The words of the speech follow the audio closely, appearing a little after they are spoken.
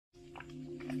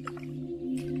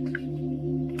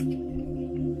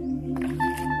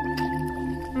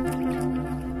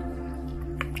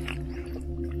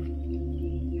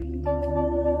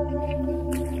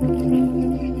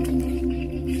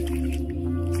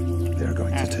They're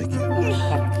going to take you.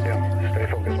 Yeah, stay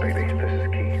focused, baby. This is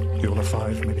key. You'll have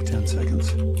 5, maybe 10 seconds.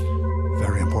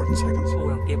 Very important seconds.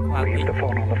 Leave the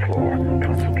phone on the floor.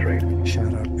 Concentrate.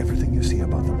 Shout out everything you see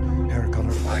about them. Hair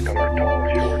color. Eye color, tall,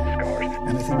 short, scars.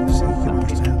 Anything you see, you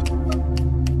understand?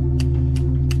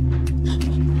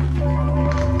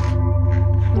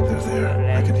 They're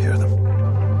there. I can hear them.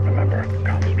 Remember,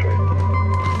 concentrate.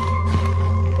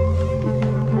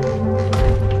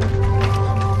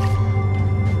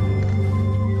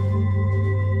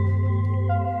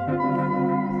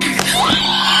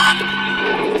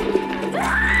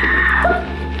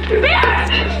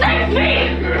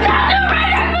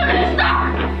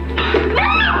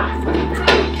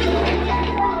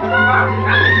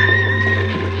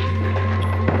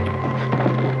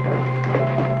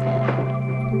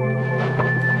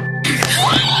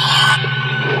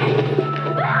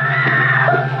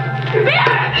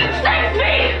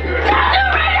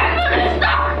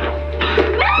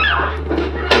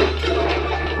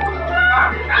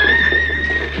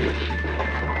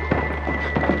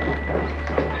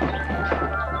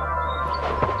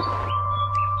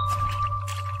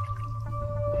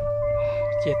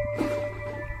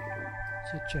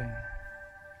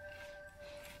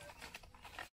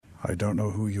 I don't know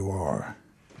who you are.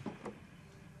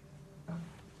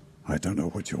 I don't know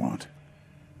what you want.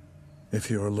 If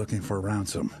you're looking for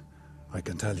ransom, I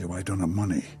can tell you I don't have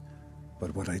money.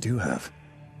 But what I do have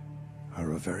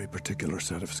are a very particular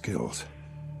set of skills.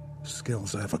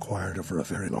 Skills I've acquired over a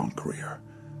very long career.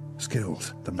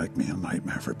 Skills that make me a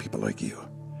nightmare for people like you.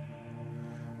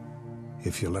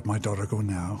 If you let my daughter go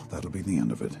now, that'll be the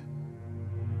end of it.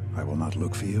 I will not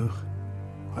look for you.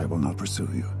 I will not pursue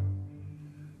you.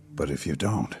 But if you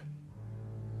don't,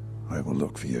 I will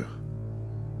look for you.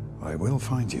 I will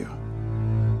find you.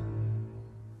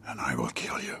 And I will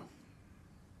kill you.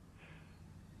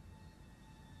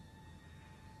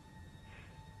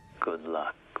 Good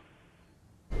luck.